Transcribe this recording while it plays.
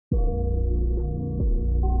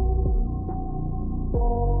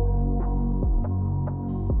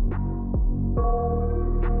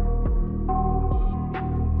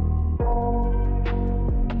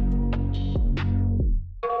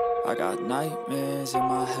nightmares in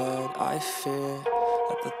my head, I fear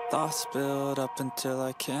that the thoughts build up until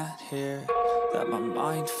I can't hear, that my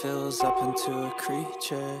mind fills up into a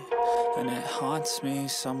creature, and it haunts me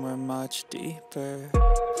somewhere much deeper.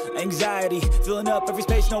 Anxiety, filling up every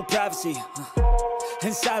space, no privacy.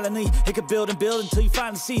 And silently, it could build and build until you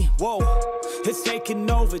finally see, whoa, it's taking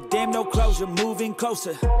over, damn no closure, moving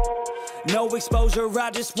closer. No exposure,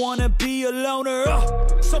 I just wanna be a loner.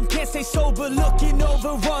 Some can't stay sober, looking over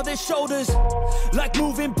all their shoulders, like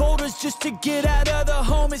moving boulders just to get out of the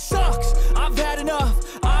home. It sucks, I've had enough,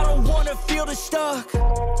 I don't wanna feel the stuck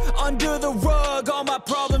under the rug, all my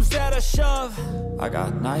problems that I shove. I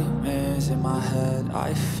got nightmares in my head,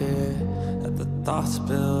 I fear that the thoughts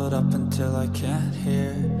build up until I can't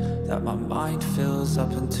hear, that my mind fills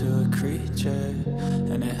up into a creature,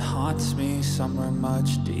 and it haunts me somewhere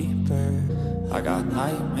much deeper. I got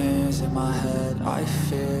nightmares in my head, I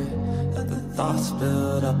fear that the thoughts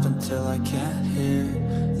build up until I can't hear,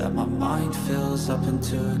 that my mind fills up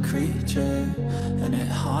into a creature, and it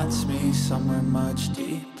haunts me somewhere much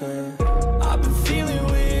deeper. I've been feeling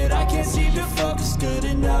weird, I can't seem to focus good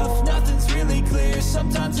enough, nothing's really clear,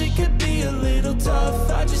 sometimes it could be a little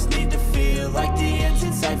tough, I just need to feel like the end's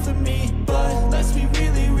in sight for me, but let's be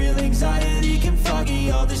really real, anxiety can foggy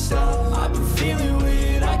all this stuff. I've been feeling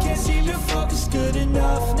weird, I can't seem to focus good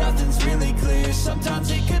enough, nothing's really clear,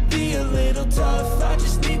 sometimes it could be a little tough, I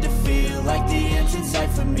just need to feel like the end's in sight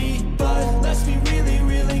for me, but let's be really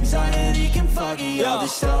real, anxiety can foggy all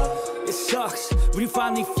this stuff. It sucks when you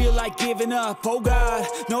finally feel like giving up. Oh God,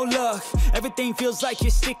 no luck. Everything feels like you're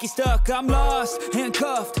sticky stuck. I'm lost,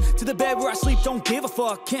 handcuffed to the bed where I sleep. Don't give a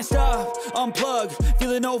fuck, can't stop. Unplug,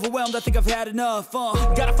 feeling overwhelmed. I think I've had enough.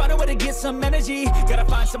 Gotta find a way to get some energy. Gotta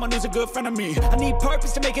find someone who's a good friend of me. I need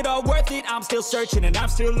purpose to make it all worth it. I'm still searching and I'm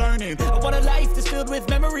still learning. I want a life that's filled with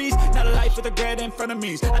memories, not a life with regret and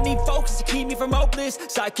frenemies. I need focus to keep me from hopeless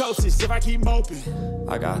psychosis if I keep moping.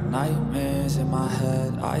 I got nightmares in my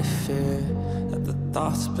head, I fear that the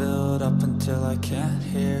thoughts build up until I can't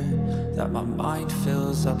hear, that my mind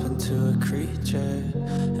fills up into a creature,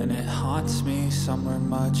 and it haunts me somewhere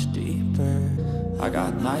much deeper. I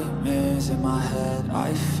got nightmares in my head,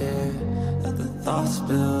 I fear that the thoughts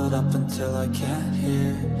build up until I can't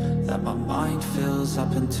hear, that my mind fills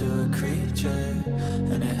up into a creature,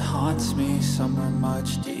 and it haunts me somewhere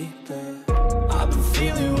much deeper. I've been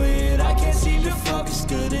feeling weird, I can't seem to focus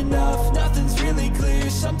good enough, nothing's really clear,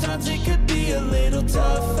 sometimes it could be a little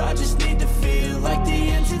tough, I just need to feel like the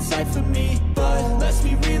end's in sight for me, but let's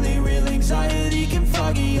be really real, anxiety can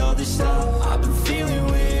foggy all this stuff. I've been feeling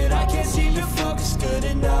weird, I can't seem to focus good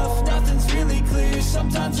enough, nothing's really clear,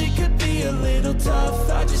 sometimes it could be a little tough,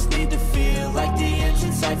 I just need to feel like the end's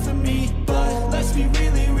in sight for me, but let's be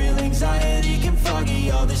really real, anxiety can foggy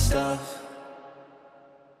all this stuff.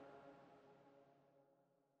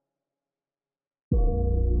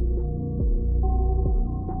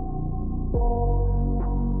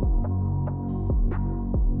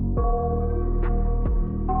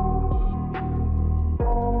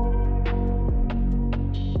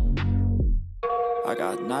 I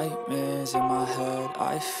got nightmares in my head,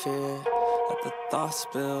 I fear that the thoughts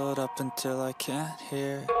build up until I can't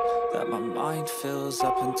hear, that my mind fills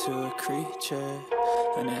up into a creature,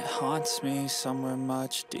 and it haunts me somewhere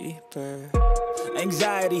much deeper.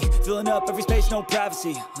 Anxiety, filling up every space, no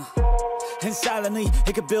privacy. And silently,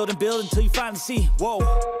 it could build and build until you finally see, whoa,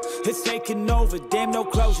 it's taking over, damn no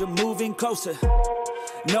closure, moving closer.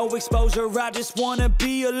 No exposure, I just wanna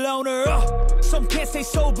be a loner. Some can't stay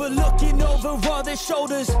sober, looking over all their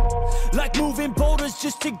shoulders, like moving boulders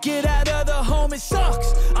just to get out of the home. It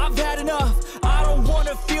sucks, I've had enough, I don't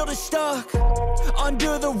wanna feel the stuck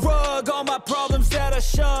under the rug, all my problems that I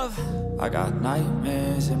shove. I got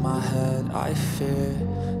nightmares in my head, I fear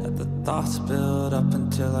that the thoughts build up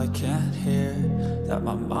until I can't hear, that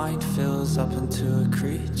my mind fills up into a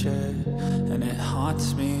creature, and it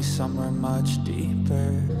haunts me somewhere much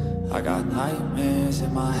deeper. I got nightmares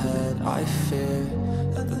in my head, I fear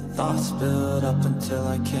that the thoughts build up until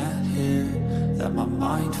I can't hear, that my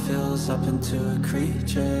mind fills up into a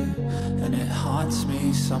creature, and it haunts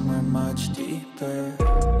me somewhere much deeper.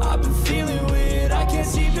 I've been feeling weird, I can't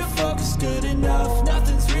seem to focus good enough,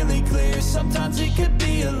 nothing's really clear, sometimes it could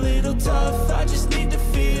be a little tough, I just need to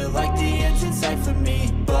feel like the end's in sight for me,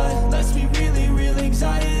 but let's be really real,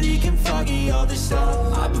 anxiety can foggy all this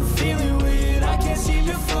stuff. I've been feeling weird, I can't seem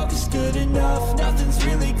to focus good enough, nothing's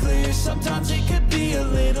really clear, sometimes it could be a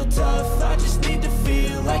little tough, I just need to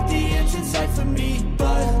feel like the end's in sight for me,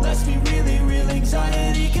 but let's be really real,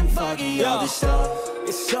 anxiety can foggy all this stuff.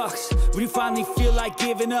 It sucks when you finally feel like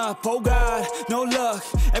giving up. Oh God, no luck.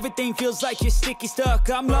 Everything feels like you're sticky stuck.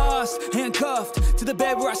 I'm lost, handcuffed to the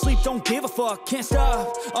bed where I sleep. Don't give a fuck, can't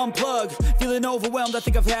stop. Unplug, feeling overwhelmed. I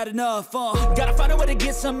think I've had enough. Gotta find a way to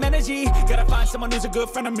get some energy. Gotta find someone who's a good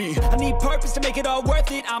friend of me. I need purpose to make it all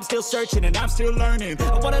worth it. I'm still searching and I'm still learning.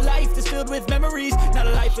 I want a life that's filled with memories, not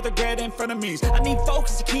a life with regret and frenemies. I need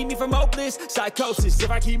focus to keep me from hopeless psychosis if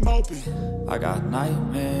I keep moping. I got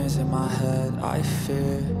nightmares in my head, I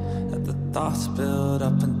fear that the thoughts build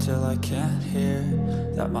up until I can't hear,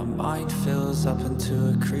 that my mind fills up into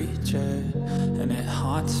a creature, and it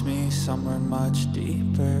haunts me somewhere much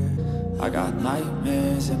deeper. I got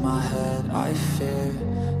nightmares in my head, I fear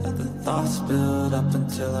that the thoughts build up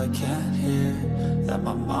until I can't hear, that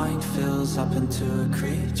my mind fills up into a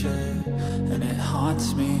creature, and it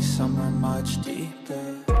haunts me somewhere much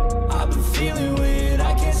deeper. I've been feeling weird,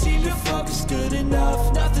 I can't seem to focus good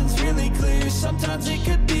enough. Nothing's really clear, sometimes it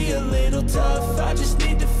could be a little tough. I just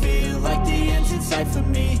need to feel like the end's in sight for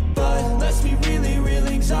me, but let's be really real,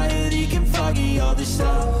 anxiety can foggy all this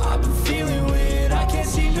stuff. I've been feeling weird, I can't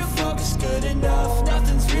seem to focus good enough.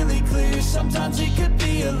 Nothing's really clear, sometimes it could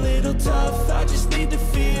be a little tough. I just need to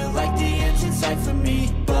feel like the end's in sight for me,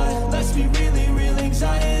 but let's be really real,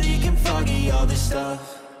 anxiety can foggy all this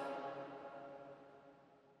stuff.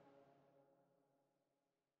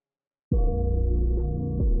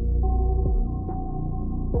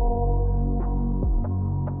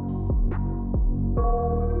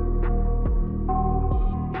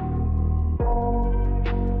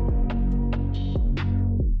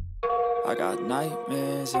 I got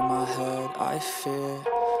nightmares in my head, I fear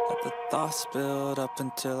that the thoughts build up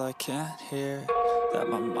until I can't hear, that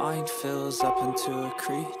my mind fills up into a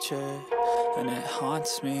creature, and it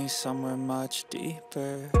haunts me somewhere much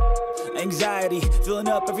deeper. Anxiety, filling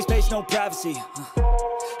up every space, no privacy.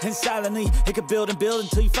 And silently, it could build and build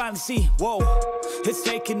until you finally see, whoa, it's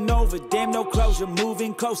taking over, damn no closure,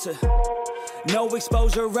 moving closer. No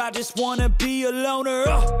exposure, I just wanna be a loner.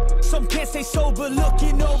 Some can't stay sober,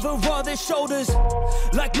 looking over all their shoulders,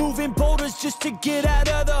 like moving boulders just to get out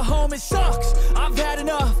of the home. It sucks, I've had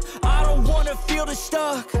enough, I don't wanna feel the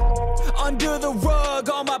stuck under the rug,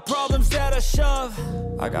 all my problems that I shove.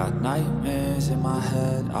 I got nightmares in my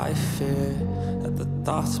head, I fear that the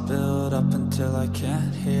thoughts build up until I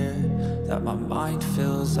can't hear, that my mind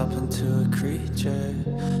fills up into a creature,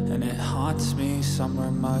 and it haunts me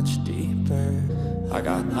somewhere much deeper. I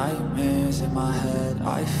got nightmares in my head,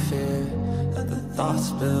 I fear that the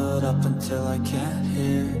thoughts build up until I can't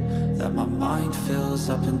hear, that my mind fills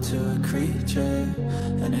up into a creature,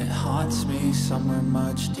 and it haunts me somewhere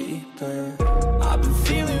much deeper. I've been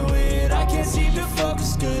feeling weird, I can't seem to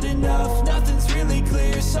focus good enough. Nothing's really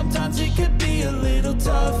clear, sometimes it could be a little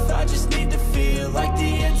tough. I just need to feel like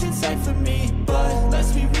the end's in sight for me, but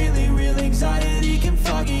let's be really real, anxiety can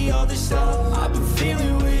foggy all this stuff. I've been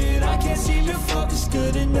feeling weird, I can't seem to focus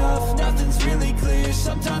good enough. Nothing's really clear,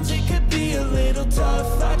 sometimes it could be a little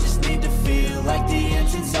tough. I just need to feel like the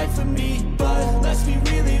end's in sight for me, but let's be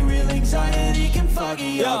really real, anxiety can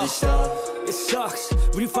foggy all this stuff. It sucks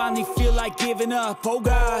when you finally feel like giving up. Oh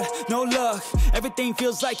God, no luck. Everything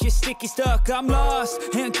feels like you're sticky stuck. I'm lost,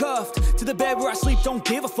 handcuffed to the bed where I sleep. Don't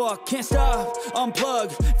give a fuck, can't stop.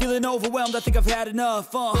 Unplug, feeling overwhelmed. I think I've had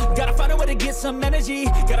enough. Gotta find a way to get some energy.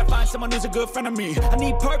 Gotta find someone who's a good friend of me. I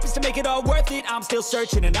need purpose to make it all worth it. I'm still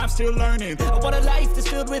searching and I'm still learning. I want a life that's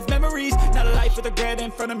filled with memories, not a life with regret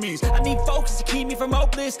and frenemies. I need focus to keep me from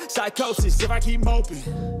hopeless psychosis if I keep moping.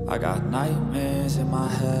 I got nightmares in my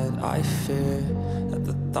head, I fear that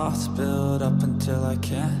the thoughts build up until I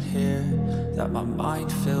can't hear, that my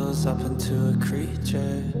mind fills up into a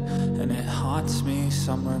creature, and it haunts me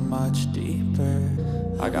somewhere much deeper.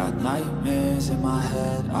 I got nightmares in my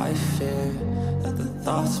head, I fear that the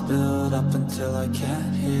thoughts build up until I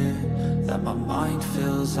can't hear, that my mind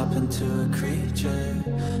fills up into a creature,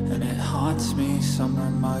 and it haunts me somewhere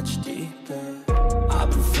much deeper. I've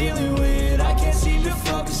been feeling weird, I can't seem to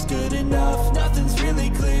focus good enough. Nothing's really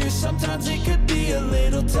clear, sometimes it could be a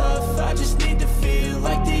little tough. I just need to feel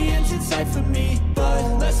like the end's in sight for me,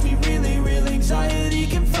 but let's be really real, anxiety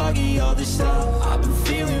can foggy all this stuff. I've been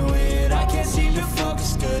feeling weird, I can't seem to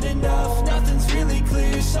focus good enough. Nothing's really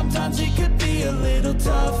clear, sometimes it could be a little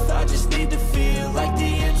tough. I just need to feel like the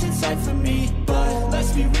end's in sight for me, but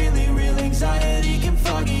let's be really real, anxiety can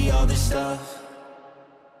foggy all this stuff.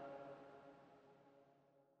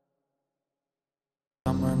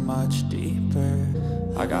 Somewhere much deeper.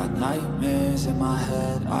 I got nightmares in my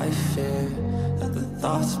head, I fear that the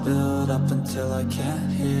thoughts build up until I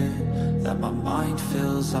can't hear, that my mind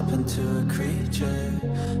fills up into a creature,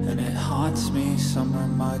 and it haunts me somewhere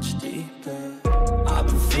much deeper. I've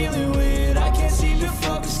been feeling weird, I can't seem to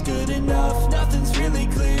focus good enough. Nothing's really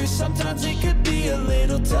clear, sometimes it could be a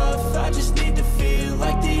little tough. I just need to feel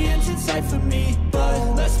like the end's in sight for me.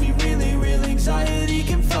 But let's be really real, anxiety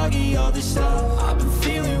can foggy all this stuff. I've been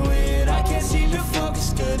feeling weird, I can't seem to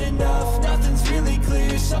focus good enough. Nothing's really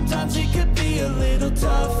clear, sometimes it could be a little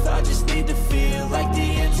tough. I just need to feel like